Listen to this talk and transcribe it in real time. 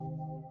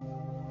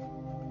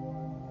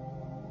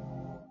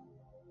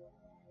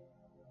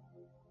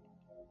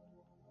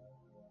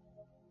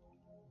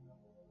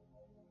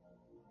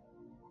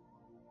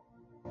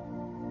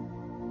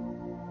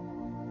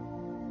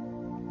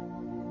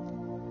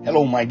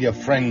Hello, my dear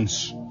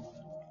friends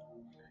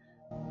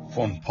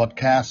from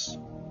podcasts,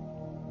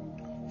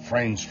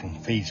 friends from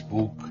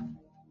Facebook,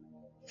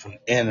 from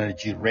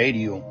Energy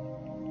Radio,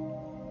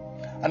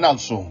 and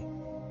also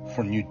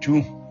from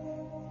YouTube.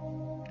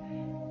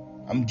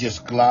 I'm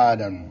just glad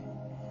and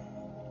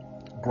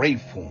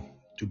grateful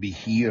to be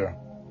here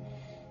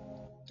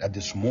at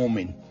this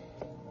moment,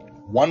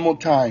 one more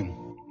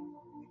time,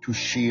 to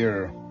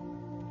share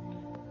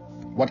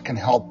what can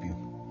help you,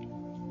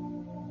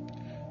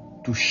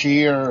 to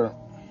share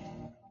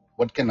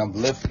what can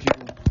uplift you,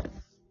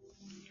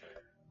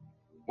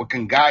 what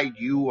can guide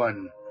you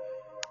and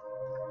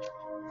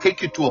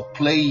take you to a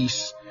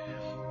place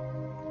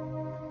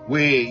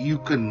where you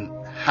can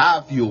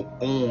have your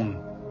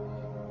own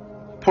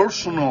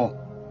personal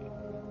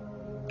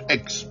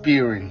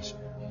experience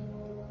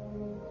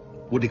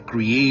with the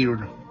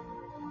Creator.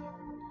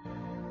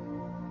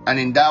 And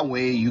in that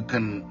way, you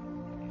can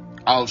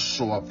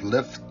also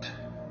uplift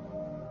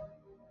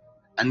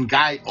and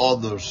guide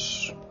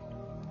others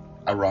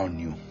around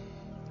you.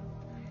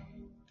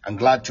 I'm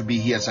glad to be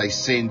here, as I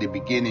say in the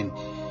beginning.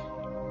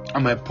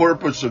 And my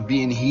purpose of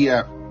being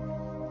here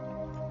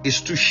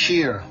is to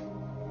share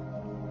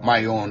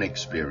my own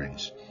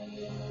experience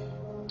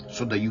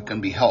so that you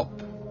can be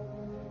helped.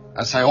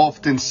 As I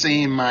often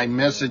say in my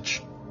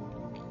message,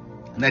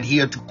 I'm not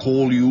here to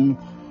call you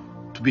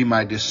to be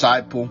my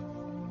disciple.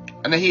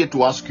 I'm not here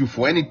to ask you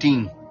for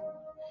anything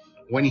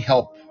or any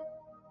help.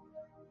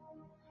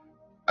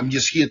 I'm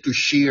just here to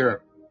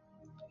share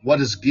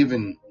what is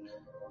given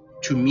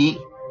to me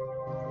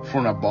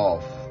from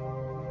above.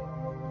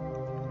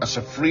 As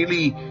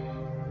freely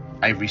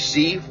I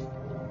receive,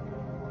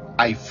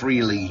 I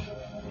freely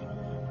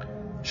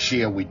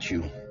share with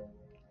you.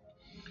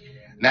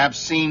 And I've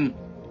seen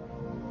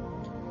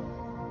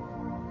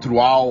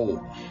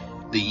throughout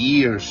the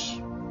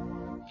years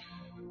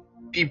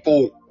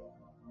people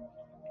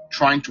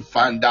trying to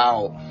find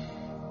out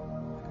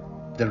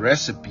the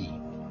recipe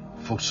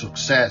for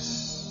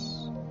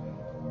success,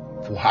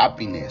 for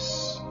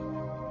happiness.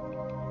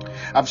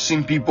 I've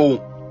seen people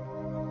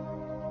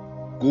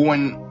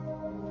going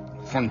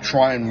from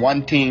trying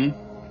one thing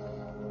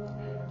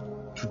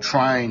to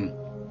trying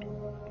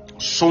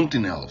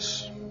something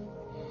else.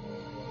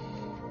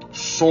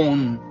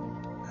 Some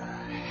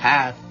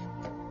have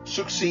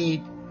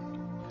succeeded,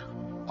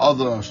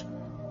 others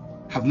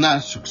have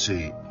not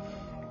succeeded.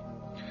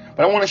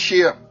 But I want to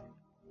share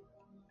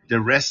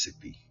the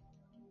recipe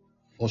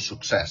for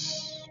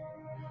success.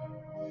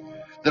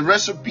 The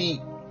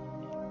recipe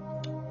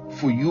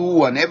for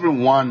you and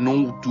everyone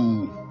not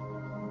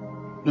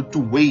to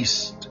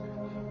waste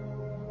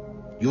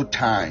your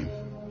time,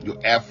 your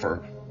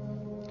effort,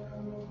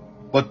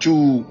 but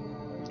to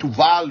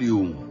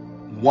value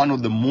one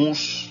of the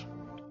most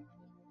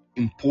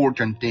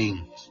important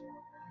things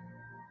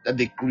that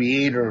the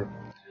Creator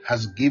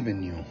has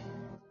given you,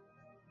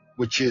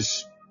 which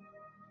is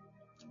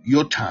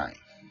your time.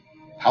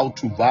 How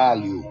to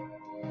value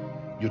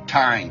your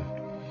time,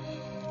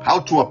 how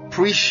to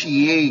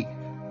appreciate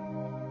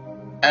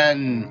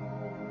and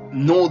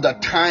know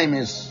that time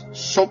is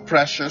so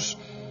precious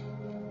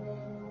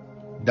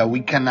that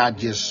we cannot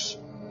just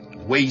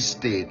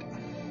waste it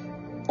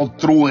or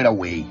throw it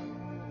away.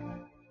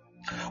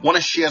 I want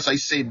to share, as I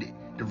said,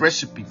 the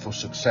recipe for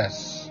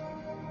success.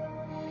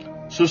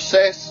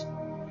 Success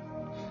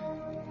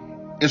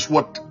is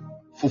what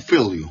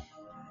fulfills you,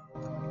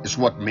 is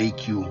what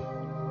makes you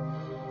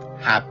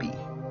happy.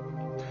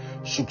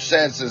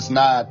 Success is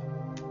not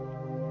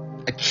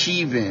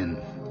achieving,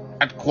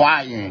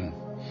 acquiring,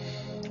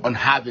 and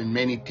having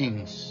many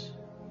things,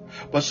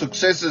 but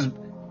success is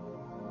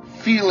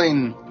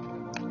feeling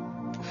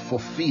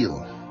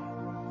fulfilled,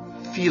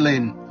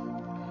 feeling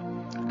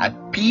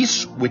at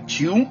peace with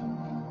you,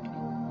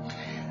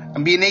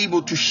 and being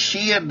able to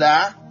share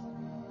that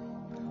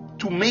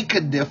to make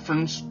a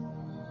difference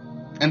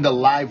in the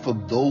life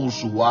of those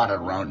who are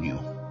around you.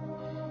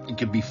 It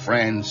could be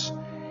friends,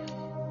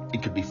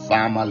 it could be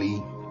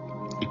family,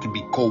 it could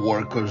be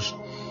co-workers,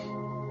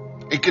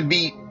 it could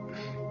be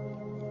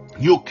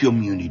your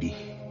community.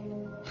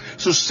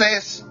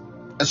 Success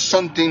is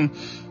something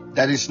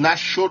that is not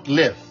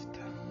short-lived.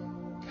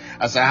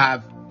 As I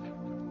have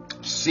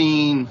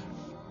seen,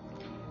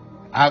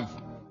 I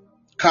have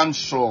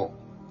counseled,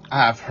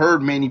 I have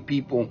heard many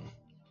people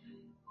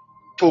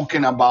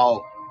talking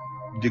about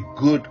the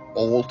good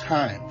old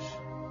times.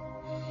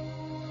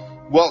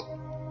 Well,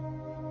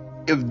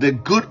 if the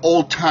good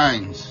old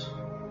times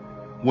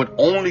were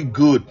only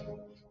good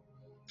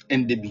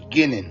in the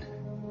beginning,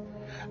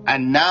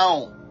 and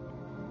now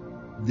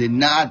they're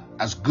not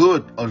as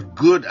good or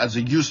good as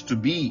it used to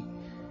be,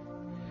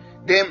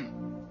 then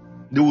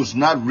this was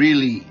not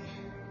really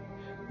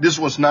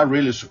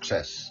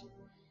success.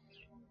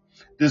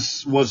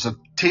 This was a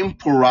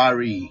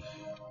temporary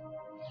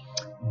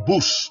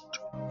boost,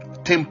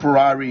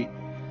 temporary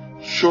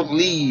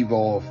short-lived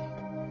of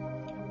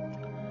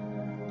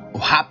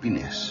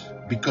happiness,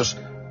 because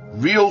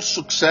real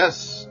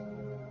success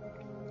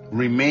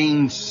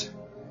remains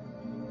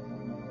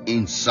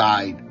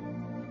inside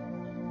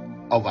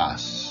of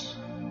us,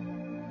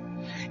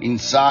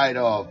 inside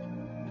of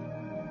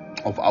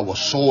our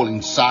soul,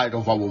 inside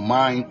of our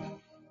mind,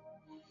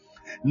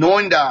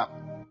 knowing that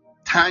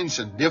times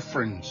are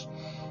different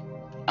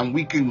and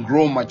we can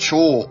grow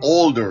mature,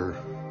 older,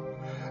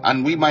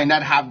 and we might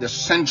not have the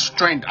same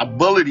strength,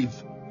 ability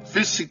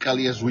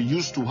physically as we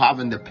used to have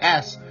in the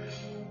past,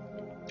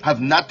 have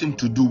nothing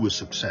to do with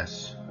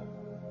success.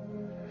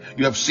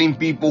 You have seen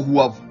people who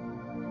have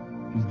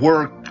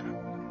worked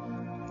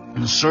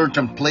in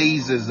certain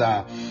places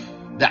that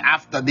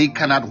after they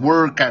cannot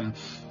work, and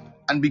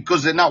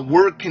because they're not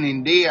working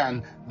in there,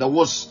 and that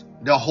was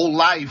their whole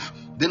life,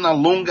 they no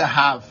longer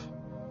have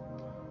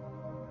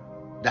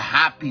the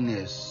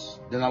happiness,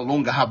 they no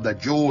longer have the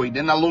joy,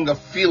 they no longer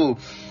feel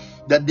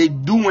that they're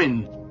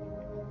doing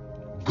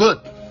good,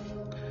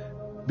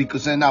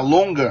 because they're no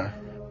longer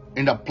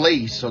in a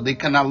place, so they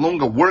can no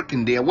longer work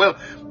in there. Well,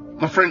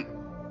 my friend,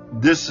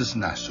 this is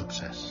not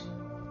success.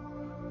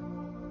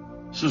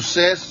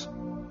 Success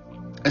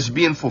is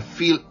being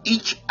fulfilled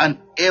each and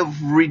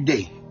every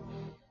day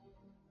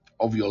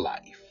of your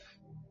life.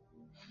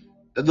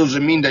 That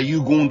doesn't mean that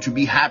you're going to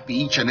be happy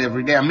each and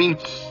every day. I mean,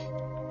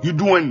 you're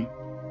doing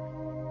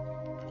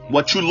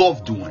what you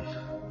love doing.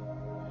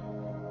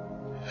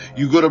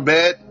 You go to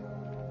bed,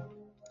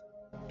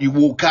 you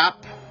woke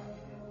up,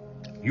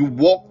 you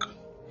walk,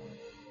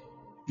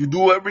 you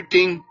do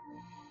everything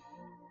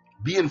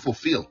being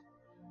fulfilled.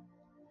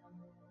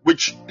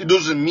 Which it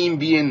doesn't mean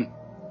being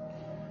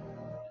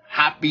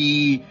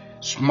happy,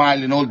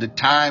 smiling all the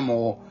time,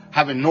 or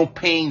having no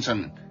pains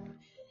and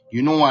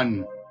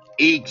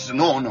aches.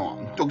 No,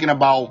 I'm talking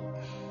about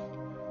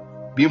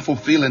being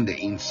fulfilled in the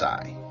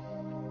inside.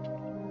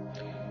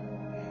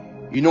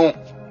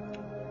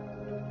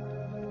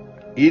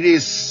 It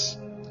is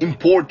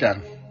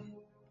important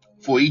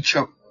for each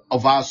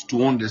of us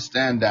to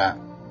understand that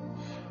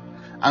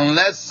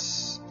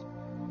unless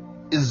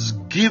it's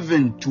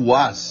given to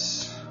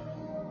us,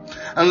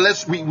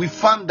 unless we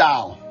find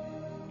out,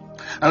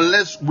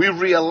 unless we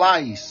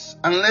realize,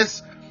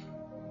 unless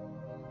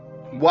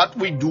what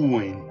we're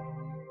doing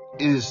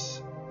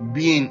is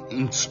being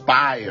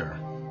inspired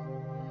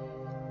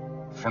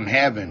from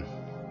heaven,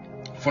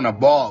 from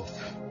above,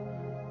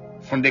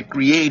 from the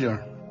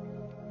Creator,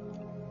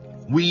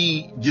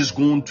 we just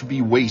going to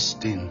be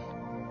wasting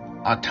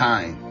our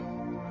time,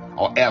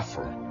 our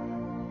effort.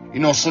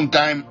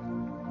 Sometimes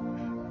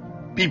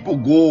people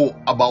go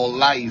about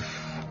life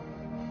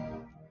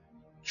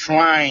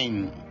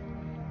trying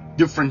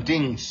different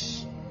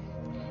things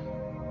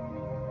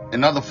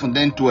in order for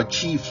them to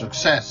achieve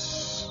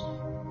success,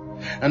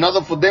 in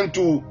order for them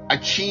to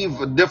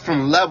achieve a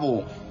different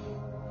level,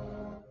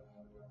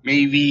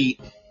 maybe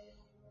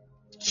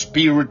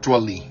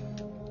spiritually,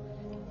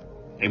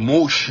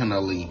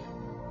 emotionally,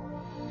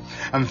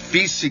 and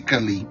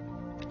physically,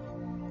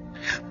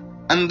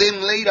 and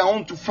then later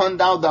on to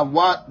find out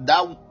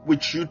that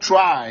which you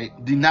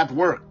tried did not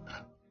work.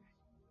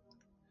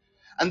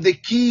 And the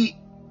key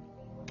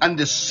and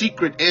the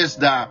secret is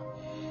that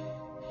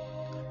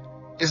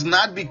it's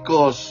not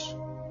because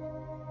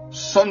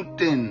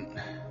something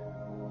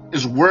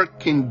is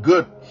working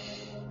good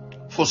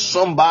for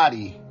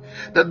somebody,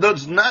 that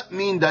does not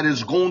mean that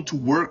it's going to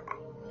work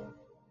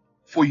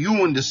for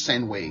you in the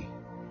same way.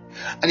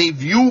 And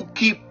if you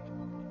keep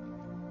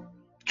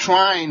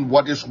trying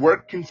what is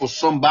working for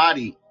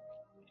somebody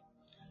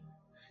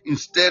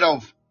instead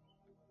of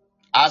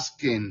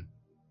asking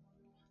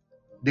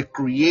the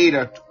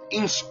Creator to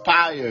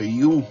inspire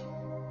you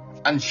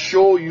and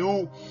show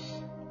you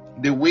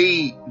the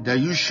way that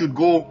you should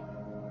go,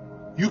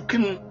 you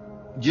can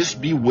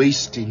just be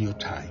wasting your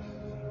time,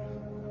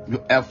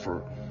 your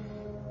effort.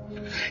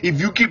 If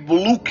you keep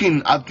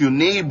looking at your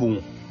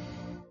neighbor,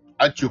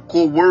 at your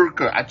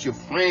co-worker, at your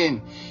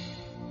friend,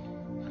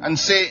 and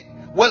say,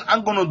 well,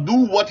 I'm going to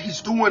do what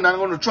he's doing, I'm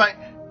going to try.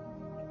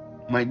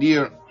 My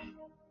dear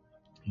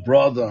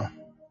brother,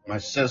 my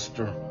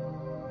sister,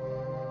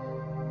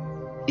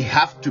 it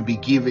has to be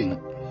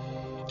given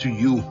to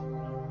you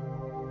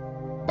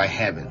by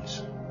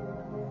heavens.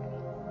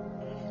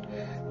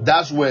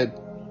 That's where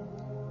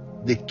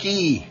the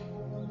key,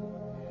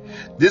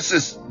 this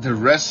is the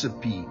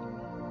recipe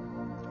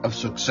of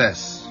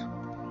success.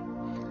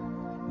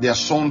 There are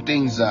some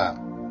things that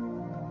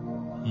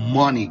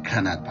money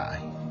cannot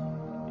buy.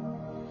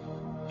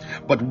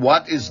 But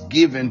what is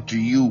given to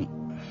you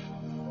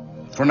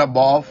from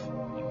above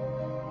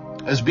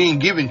is being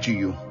given to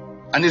you,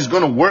 and it's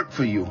going to work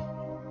for you,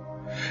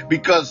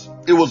 because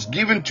it was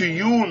given to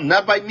you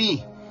not by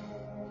me,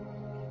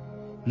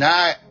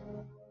 not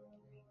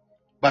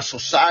by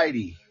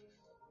society,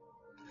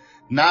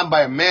 not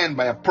by a man,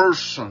 by a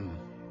person,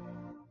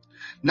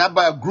 not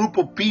by a group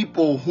of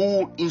people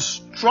who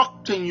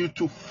instructing you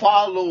to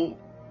follow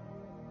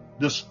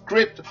the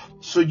script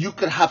so you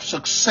can have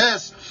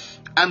success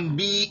and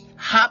be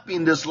happy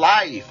in this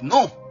life.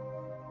 No.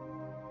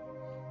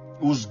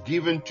 It was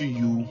given to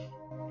you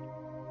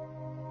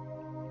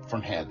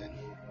from heaven.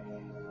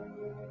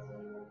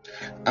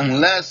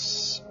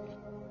 Unless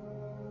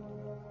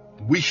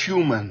we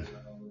human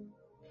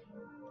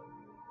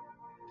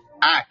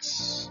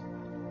ask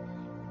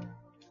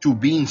to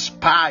be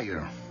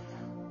inspired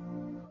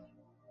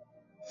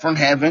from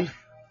heaven,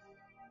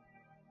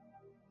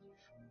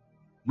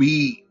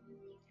 we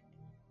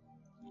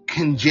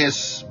can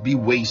just be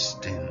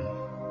wasting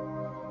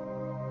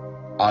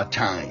our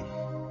time,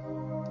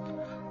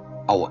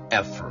 our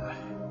effort,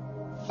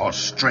 our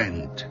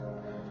strength.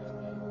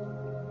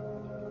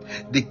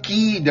 The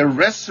key, the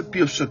recipe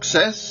of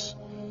success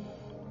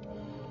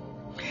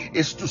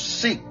is to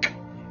seek,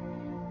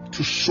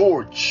 to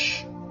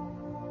search,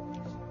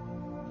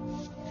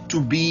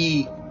 to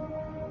be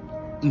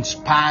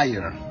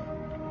inspired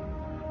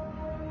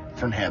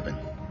from heaven,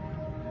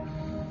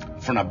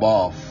 from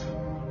above,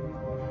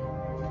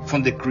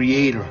 from the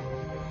Creator.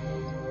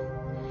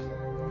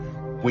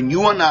 When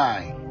you and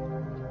I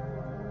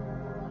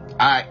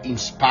are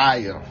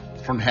inspired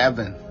from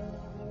heaven,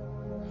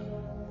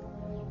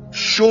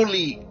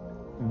 surely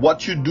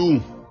what you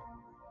do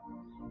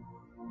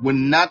will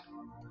not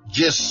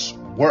just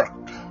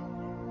work,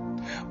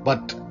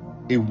 but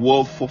it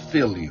will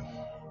fulfill you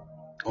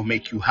or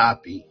make you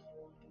happy,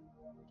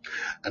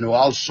 and will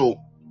also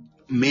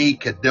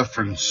make a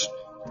difference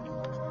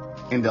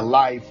in the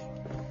life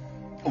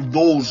of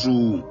those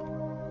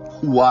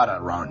who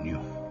are around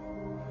you.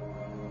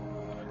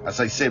 As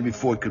I said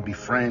before, it could be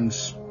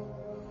friends,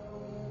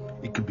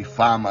 it could be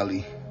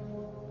family,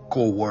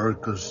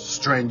 co-workers,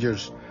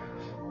 strangers.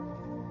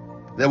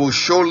 They will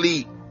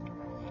surely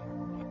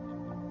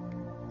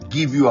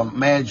give you a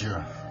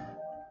measure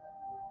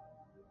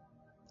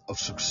of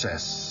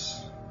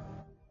success,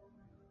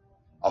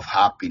 of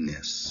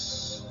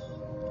happiness,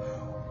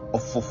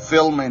 of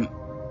fulfillment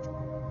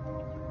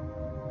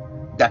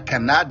that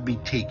cannot be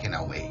taken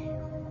away.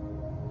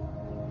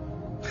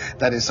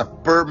 That is a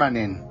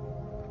permanent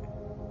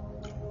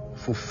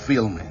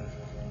fulfillment.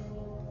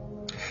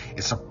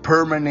 It's a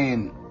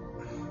permanent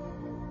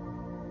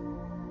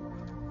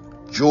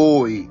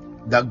joy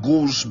that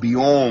goes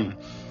beyond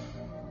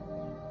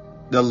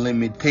the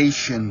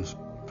limitations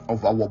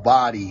of our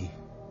body,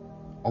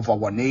 of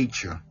our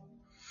nature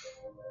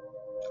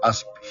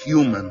as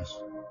humans.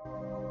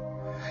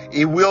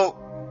 It will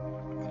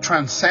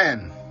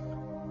transcend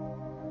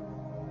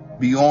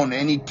beyond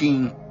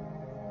anything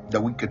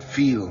that we could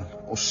feel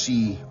or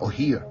see or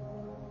hear,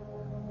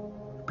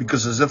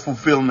 because it's a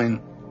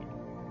fulfillment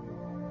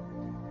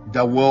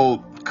that will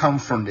come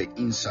from the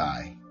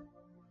inside,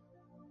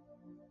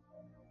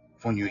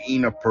 from your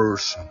inner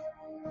person.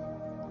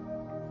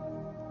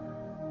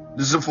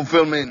 This is a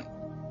fulfillment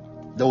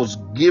that was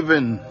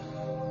given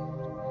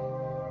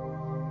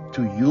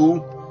to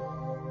you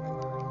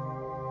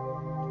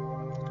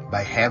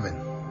by heaven.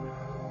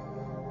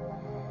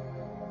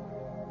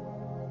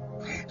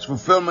 It's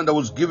fulfillment that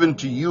was given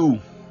to you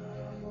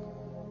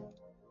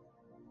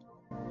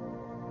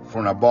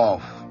from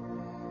above,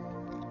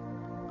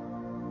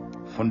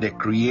 from the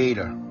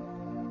Creator.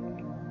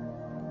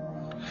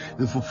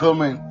 The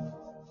fulfillment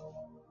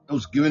that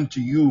was given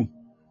to you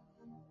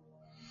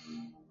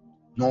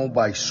not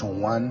by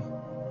someone,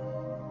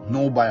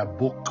 not by a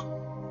book,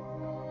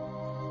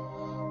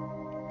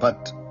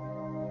 but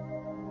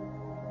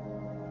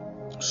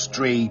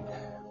straight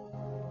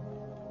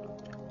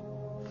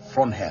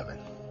from heaven.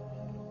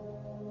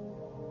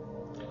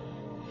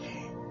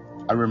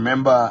 I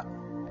remember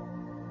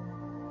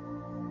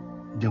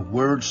the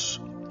words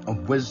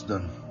of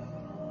wisdom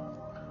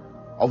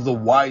of the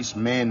wise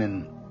men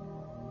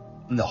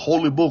in the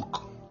Holy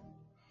Book,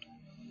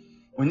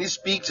 when he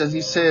speaks, as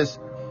he says,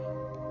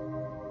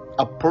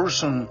 a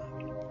person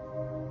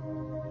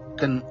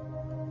can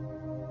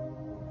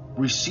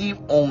receive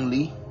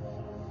only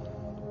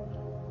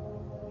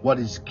what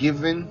is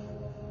given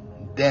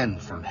then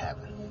from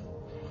heaven.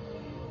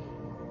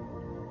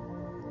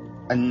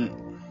 And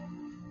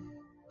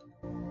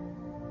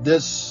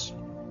this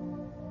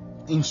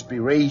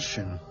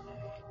inspiration,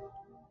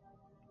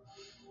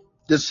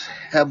 this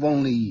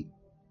heavenly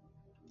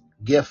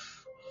gift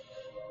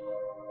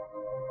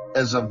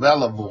is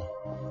available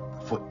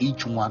for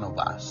each one of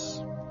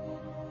us.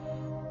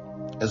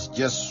 It's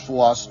just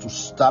for us to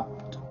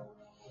stop,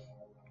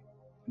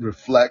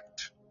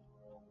 reflect,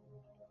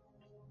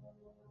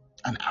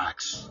 and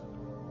ask.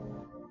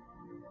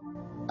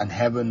 And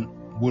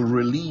heaven will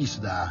release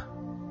that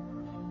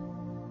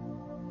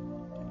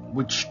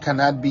which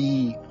cannot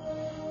be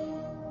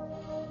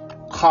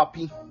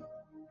copied,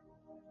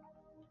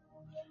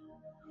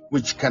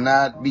 which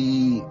cannot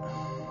be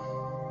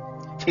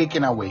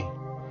taken away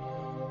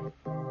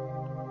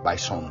by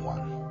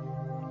someone.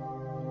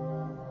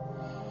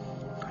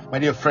 My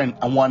dear friend,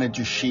 I wanted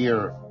to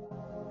share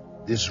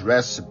this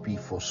recipe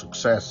for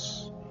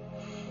success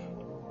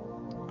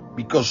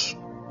because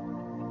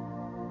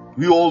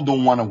we all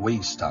don't want to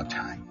waste our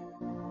time.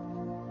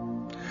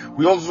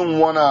 We also don't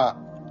want to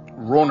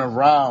run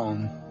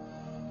around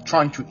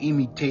trying to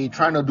imitate,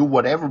 trying to do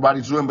what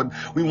everybody's doing, but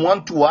we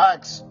want to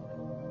ask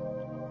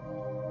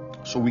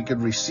so we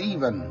can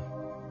receive and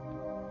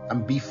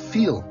be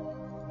fulfilled,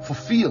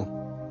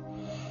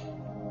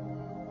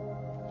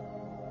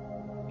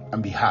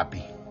 and be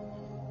happy.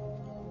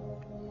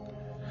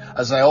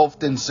 As I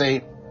often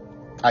say,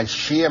 I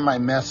share my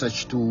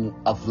message to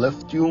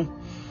uplift you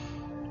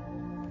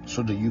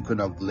so that you can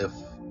uplift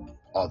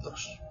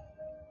others.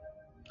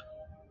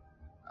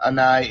 And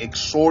I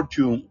exhort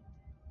you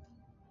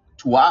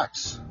to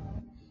ask.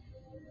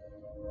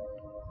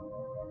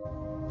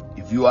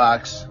 If you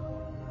ask,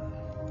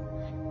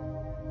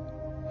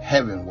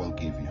 heaven will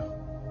give you.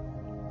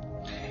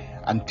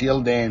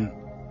 Until then,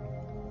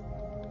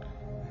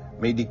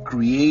 may the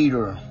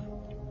Creator,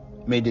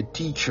 may the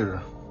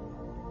Teacher,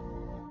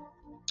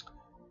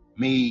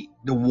 may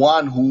the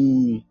one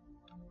who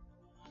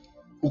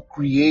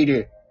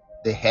created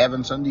the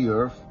heavens and the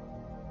earth,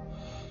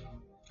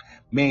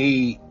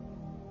 may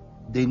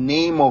the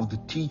name of the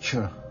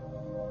Teacher,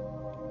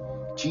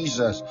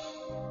 Jesus,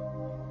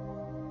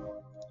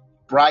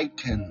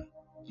 brighten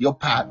your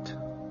path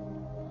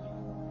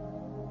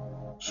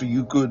so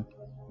you could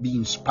be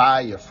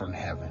inspired from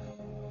heaven.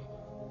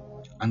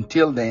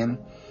 Until then,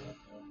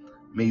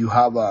 may you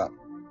have a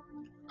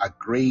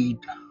great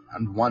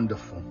and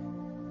wonderful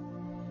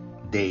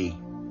day.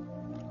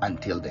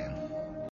 Until then.